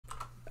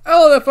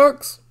Hello there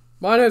folks,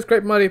 my name is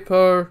Great Mighty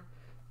Poe,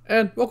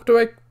 and welcome to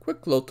a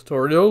quick little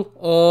tutorial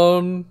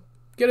on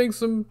getting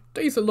some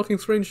decent looking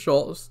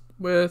screenshots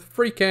with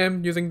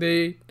FreeCam using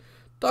the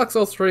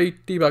DS3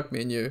 Debug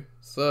Menu.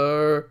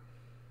 So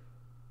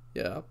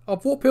yeah,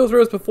 I've walked through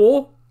this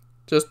before,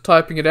 just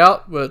typing it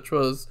out, which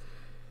was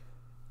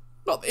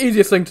not the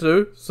easiest thing to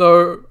do,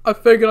 so I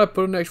figured I'd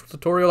put an actual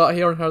tutorial out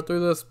here on how to do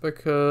this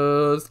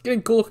because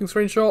getting cool looking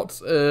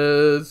screenshots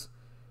is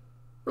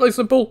really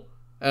simple.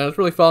 And it's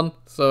really fun,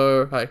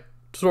 so hey,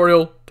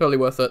 tutorial, totally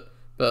worth it.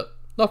 But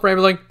enough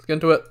rambling, let's get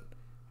into it.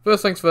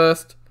 First things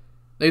first,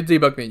 need the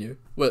debug menu,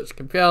 which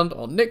can be found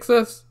on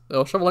Nexus.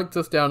 I'll shove a link to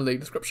this down in the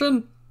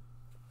description.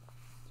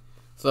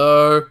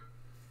 So,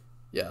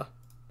 yeah.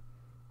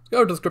 Let's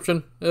go to the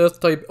description, let's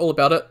tell you all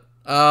about it.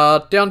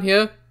 Down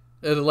here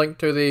is a link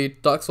to the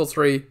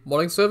DS3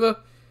 modding server.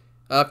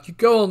 If you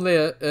go on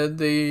there in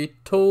the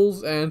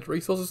tools and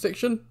resources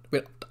section, we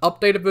have an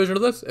updated version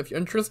of this if you're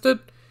interested.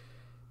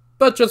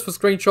 But just for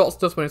screenshots,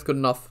 this one is good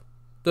enough.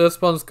 This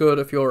one's good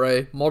if you're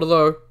a modder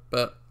though,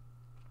 but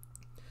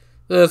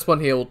this one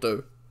here will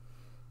do.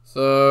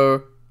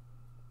 So,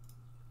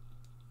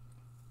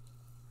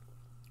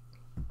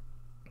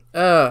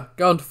 go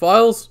into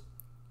files,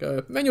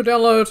 go manual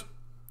download,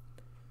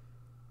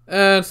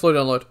 and slow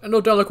download. And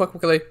it'll download quite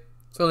quickly.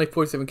 It's only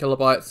 47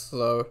 kilobytes,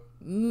 so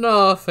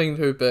nothing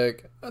too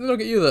big. And then I'll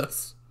get you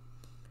this.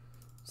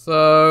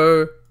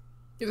 So,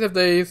 you have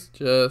these,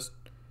 just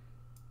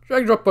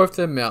drag and drop both of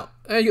them out.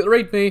 And you get the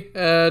readme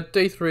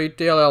d3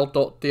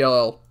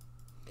 dll.dll.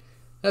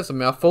 That's a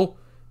mouthful.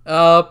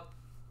 But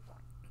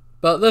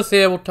this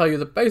here will tell you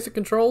the basic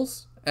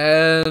controls.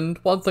 And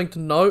one thing to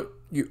note,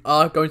 you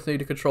are going to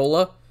need a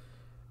controller.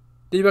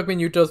 Debug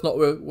menu does not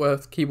work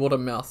with keyboard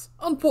and mouse,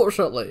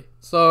 unfortunately.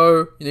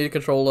 So you need a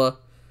controller.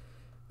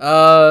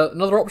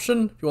 Another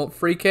option, if you want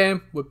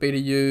FreeCam, would be to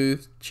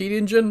use Cheat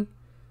Engine.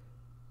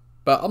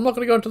 But I'm not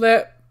going to go into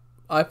that.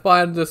 I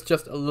find this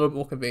just a little bit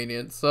more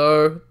convenient.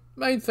 So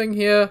main thing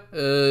here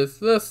is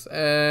this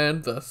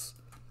and this.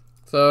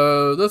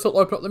 So this will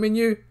open up the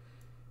menu,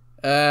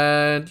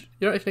 and you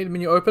don't actually need the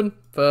menu open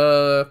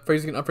for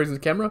freezing and unfreezing the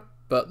camera,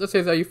 but this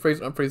is how you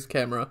freeze and unfreeze the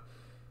camera.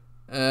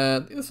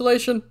 And the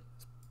installation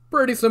is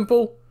pretty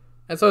simple,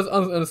 and so is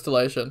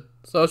uninstallation.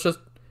 So it's just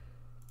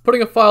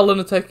putting a file in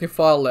and taking a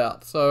file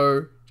out. So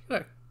you're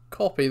gonna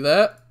copy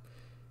that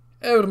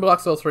over to my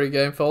DS3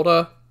 game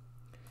folder,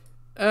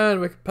 and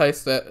we can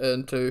paste that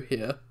into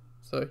here.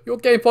 So your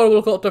game folder will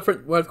look a lot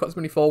different, won't have quite so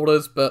many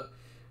folders, but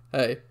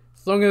hey,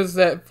 as long as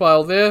that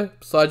file there,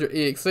 beside your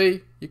exe,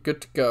 you're good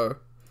to go.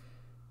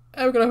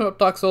 And we're going to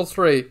open up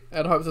DS3,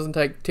 and I hope this doesn't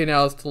take 10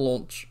 hours to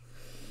launch.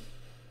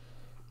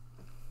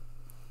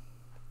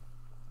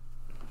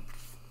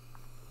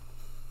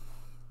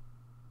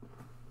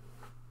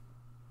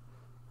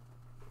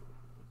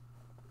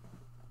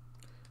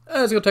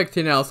 And it's going to take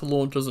 10 hours to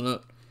launch, isn't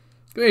it?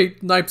 It's going to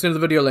be 9% of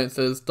the video length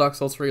is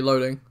DS3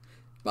 loading.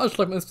 Much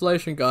like my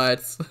installation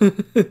guides.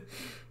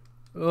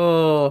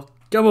 Oh,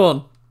 come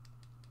on.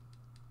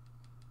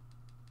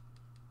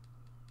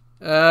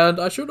 And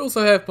I should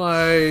also have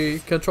my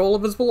controller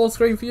visible on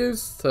screen for you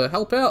to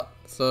help out.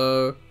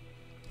 So,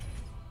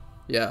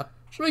 yeah.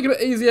 Should make it a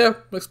bit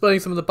easier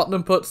explaining some of the button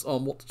inputs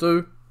on what to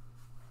do.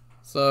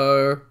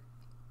 So,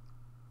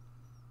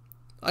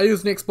 I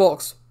use an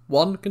Xbox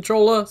One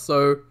controller,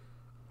 so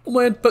all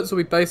my inputs will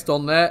be based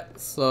on that.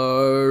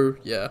 So,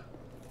 yeah.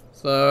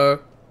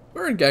 So,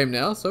 we're in game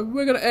now, so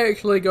we're going to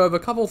actually go over a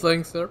couple of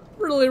things that are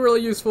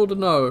really useful to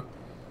know.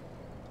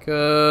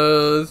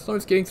 Because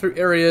sometimes getting through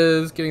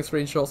areas, getting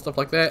screenshots, stuff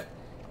like that,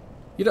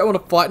 you don't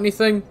want to fight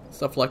anything,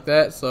 stuff like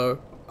that. So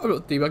I've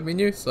got the debug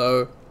menu.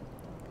 So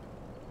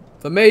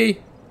for me,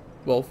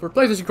 well, for a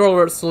PlayStation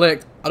controller it's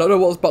select. I don't know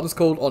what this button's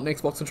called on an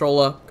Xbox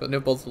controller, because I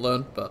never bothered to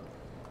learn, but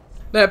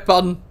that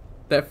button,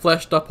 that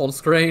flashed up on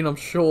screen, I'm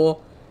sure.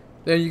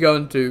 Then you go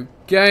into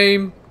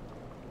game,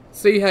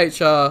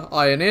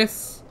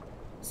 CHRINS,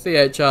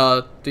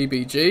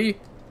 CHRDBG,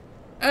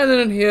 and then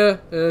in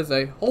here is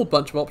a whole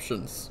bunch of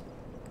options.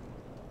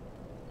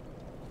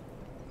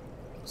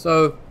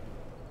 So,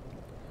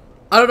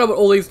 I don't know what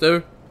all these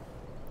do,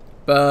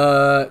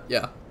 but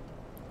yeah.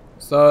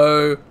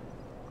 So,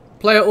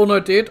 player all no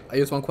dead, I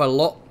use one quite a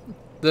lot.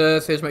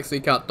 This here makes so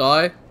you can't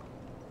die.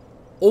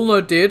 All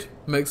no dead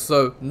makes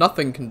so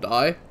nothing can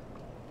die.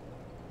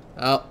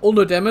 All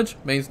no damage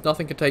means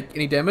nothing can take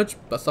any damage,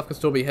 but stuff can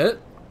still be hit.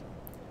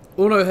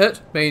 All no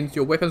hit means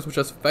your weapons will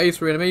just phase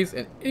through enemies,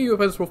 and any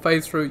weapons will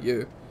phase through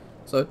you.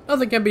 So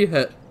nothing can be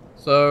hit.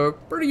 So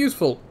pretty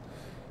useful.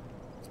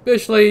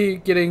 Especially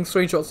getting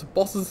screenshots of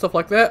bosses and stuff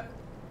like that.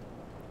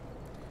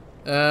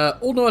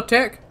 All no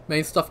attack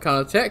means stuff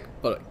can't attack,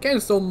 but it can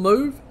still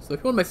move. So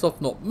if you want to make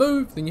stuff not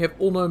move, then you have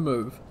all no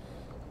move.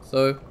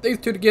 So these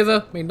two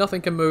together mean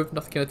nothing can move,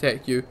 nothing can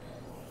attack you.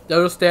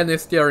 They'll just stand there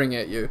staring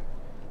at you.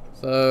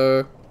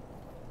 So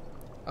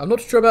I'm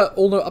not sure about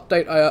all no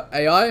update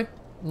AI.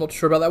 I'm not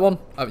sure about that one.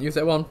 I haven't used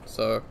that one.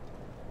 So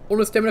all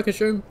no stamina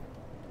consume,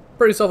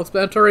 pretty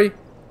self-explanatory.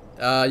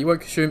 You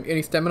won't consume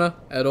any stamina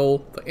at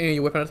all for any of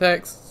your weapon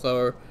attacks,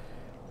 so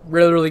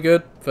really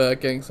good for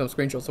getting some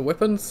screenshots of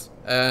weapons.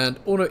 And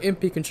Auto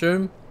MP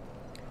Consume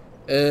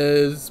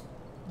is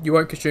you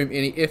won't consume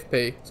any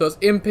FP. So it's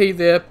MP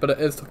there, but it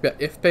is talking about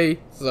FP,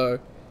 so you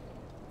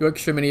won't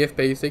consume any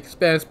FP, so you can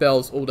spam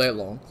spells all day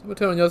long. So we'll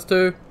turn on those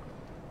two.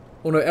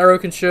 Auto Arrow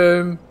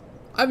Consume.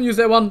 I haven't used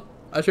that one.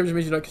 I assume it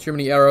means you don't consume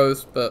any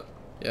arrows, but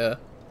yeah.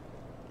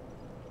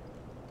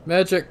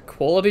 Magic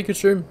Quality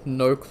Consume?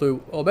 No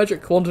clue. Oh,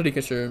 Magic Quantity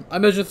Consume. I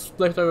imagine it's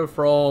left over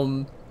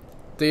from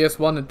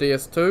DS1 and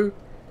DS2,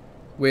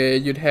 where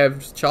you'd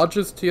have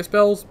charges to your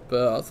spells,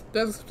 but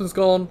that system's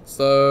gone,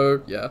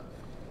 so yeah.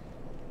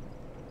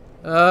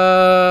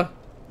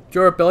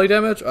 Durability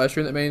damage? I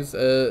assume that means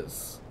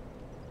it's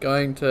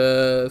going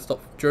to stop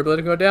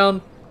durability going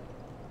down.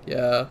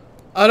 Yeah.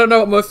 I don't know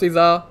what most of these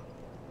are,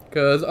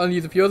 because I only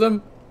use a few of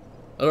them.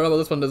 I don't know what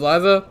this one does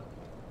either.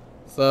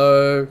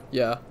 So,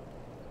 yeah.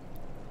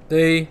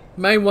 The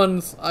main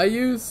ones I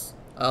use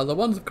are the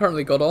ones I've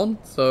currently got on,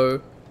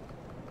 so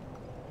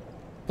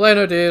Play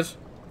No Dead,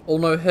 All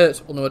No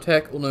Hit, All No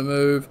Attack, All No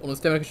Move, All No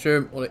Stamina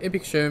Consume, All No MP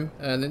Consume,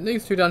 and then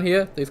these two down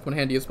here, these come in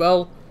handy as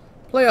well.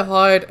 Player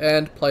Hide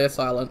and Player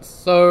Silence.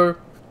 So,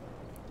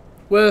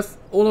 with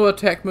All No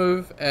Attack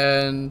Move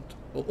and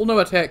All No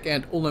Attack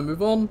and All No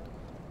Move on,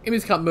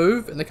 enemies can't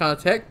move and they can't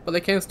attack, but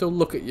they can still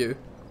look at you.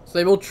 So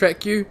they will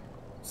track you.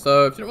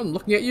 So if you don't want them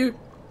looking at you,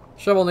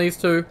 shove on these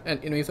two,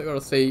 and enemies are going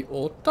to see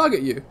or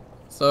target you.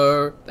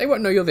 So they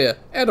won't know you're there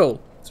at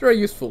all. It's very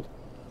useful.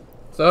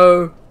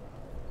 So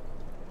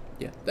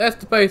yeah, that's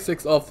the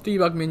basics of the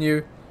debug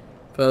menu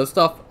for the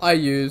stuff I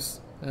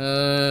use.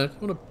 If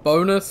you want a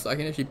bonus, I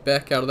can actually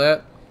back out of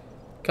that.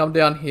 Come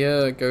down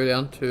here, go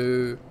down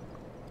to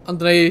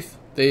underneath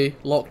the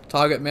locked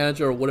target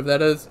manager or whatever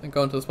that is, and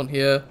go into this one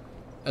here.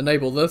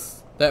 Enable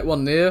this. That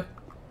one there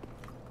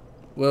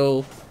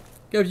will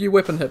give you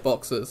weapon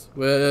hitboxes,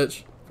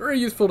 which very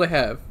useful to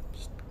have.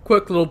 Just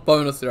quick little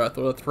bonus there I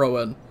thought I'd throw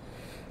in.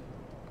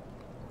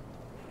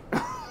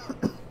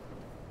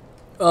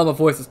 Oh, my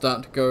voice is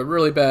starting to go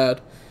really bad.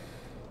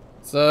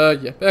 So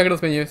yeah, back in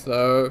this menu.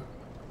 So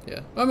yeah,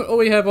 at the moment all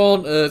we have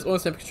on is Auto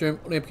Stamina Consume,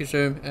 Auto MP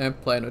Consume, and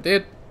Play No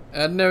Dead.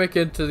 And now we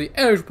get into the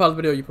actual part of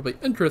the video you're probably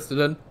interested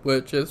in,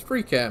 which is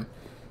free cam.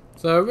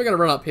 So we're gonna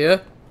run up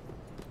here,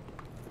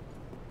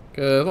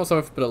 because I want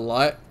something for a bit of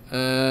light,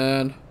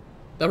 and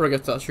they're going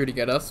to start shooting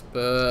at us,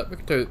 but we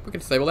can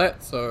disable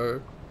that.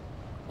 So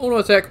Auto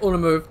Attack, Auto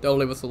Move, they'll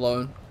leave us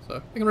alone.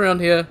 So we can run around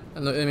here,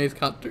 and the enemies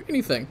can't do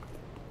anything,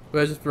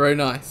 which is very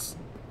nice.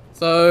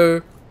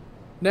 So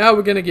now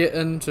we're going to get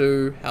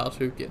into how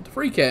to get into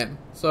free cam.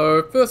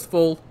 So first of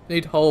all, you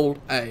need to hold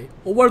A,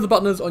 or whatever the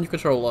button is on your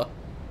controller.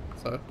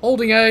 So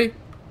holding A,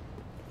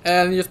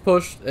 and you just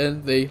push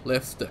in the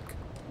left stick,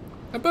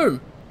 and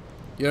boom,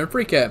 you're in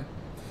free cam.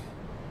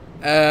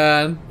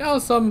 And now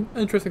some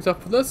interesting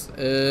stuff for this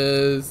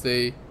is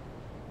the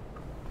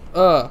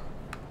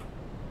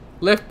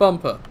left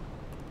bumper.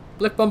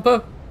 Left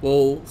bumper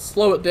will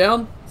slow it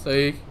down so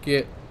you can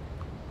get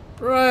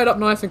right up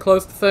nice and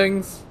close to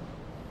things.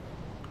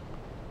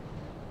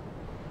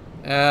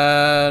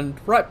 And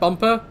right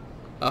bumper,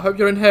 I hope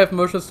you don't have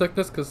motion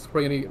sickness because it's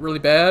probably going to get really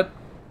bad.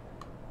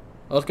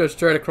 I'll just go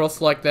straight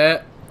across like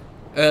that,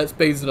 and it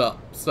speeds it up.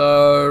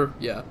 So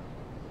yeah.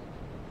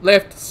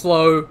 Left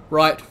slow,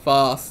 right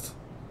fast.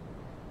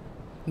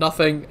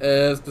 Nothing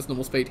is just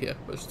normal speed here,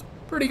 which is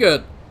pretty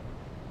good.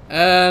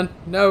 And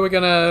now we're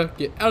gonna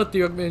get out of the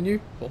debug menu,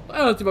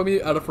 out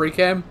of free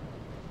cam.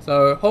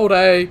 So hold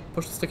A,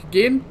 push the stick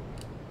again,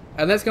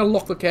 and that's gonna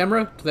lock the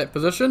camera to that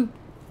position.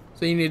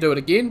 So you need to do it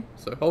again.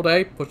 So hold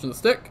A, push in the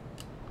stick,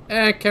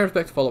 and camera's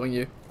back to following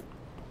you.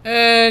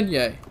 And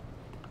yay.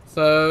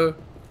 So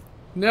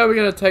now we're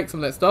gonna take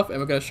some of that stuff and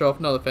we're gonna show off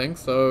another thing.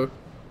 So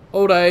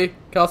hold A,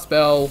 cast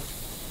spell,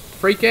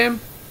 free cam.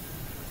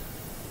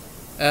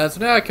 And so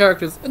now our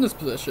character's in this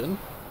position,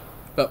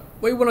 but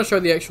we want to show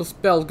the actual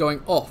spell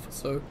going off.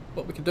 So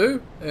what we can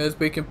do is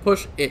we can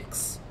push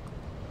X,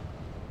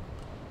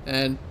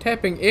 and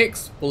tapping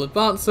X will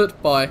advance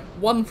it by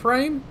 1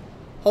 frame.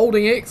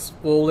 Holding X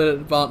will let it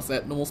advance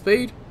at normal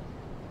speed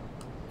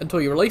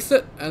until you release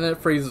it, and then it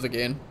freezes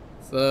again.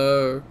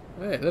 So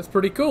hey, that's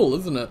pretty cool,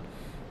 isn't it?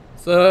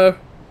 So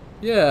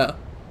yeah,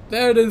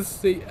 that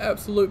is the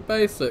absolute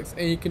basics,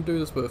 and you can do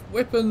this with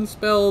weapons,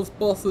 spells,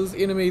 bosses,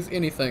 enemies,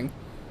 anything.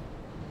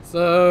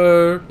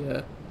 So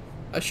yeah,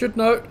 I should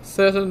note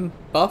certain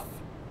buff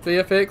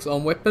VFX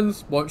on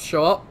weapons won't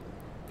show up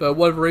for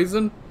whatever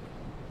reason.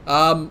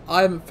 I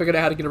haven't figured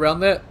out how to get around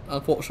that,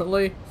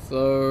 unfortunately.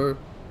 So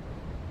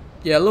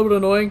yeah, a little bit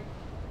annoying.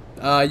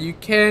 You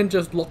can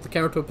just lock the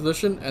camera to a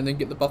position and then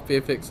get the buff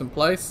VFX in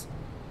place.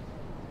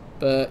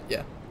 But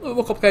yeah, a little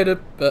more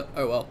complicated, but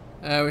oh well.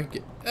 And we can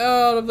get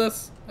out of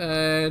this,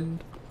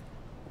 and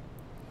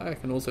I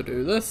can also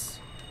do this,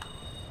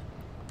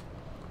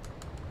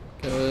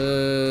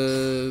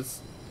 because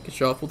I can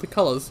show off all the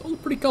colours, all the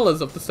pretty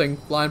colours of this thing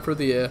flying through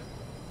the air.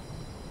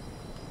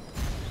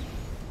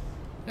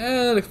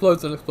 And it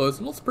explodes and explodes,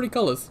 and lots of pretty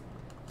colours.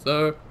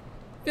 So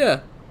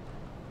yeah.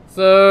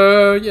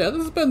 So yeah,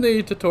 this has been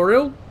the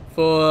tutorial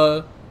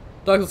for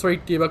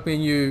DS3 Debug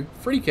Menu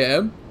free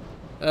cam.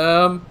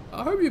 I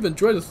hope you've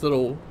enjoyed this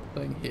little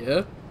thing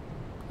here,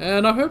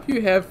 and I hope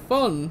you have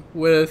fun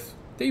with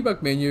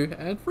debug menu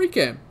and free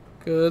cam,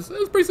 because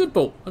it's pretty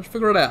simple once you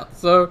figure it out.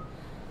 So,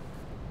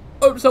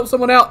 hope this helps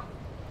someone out.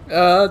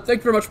 Thank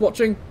you very much for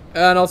watching,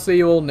 and I'll see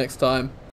you all next time.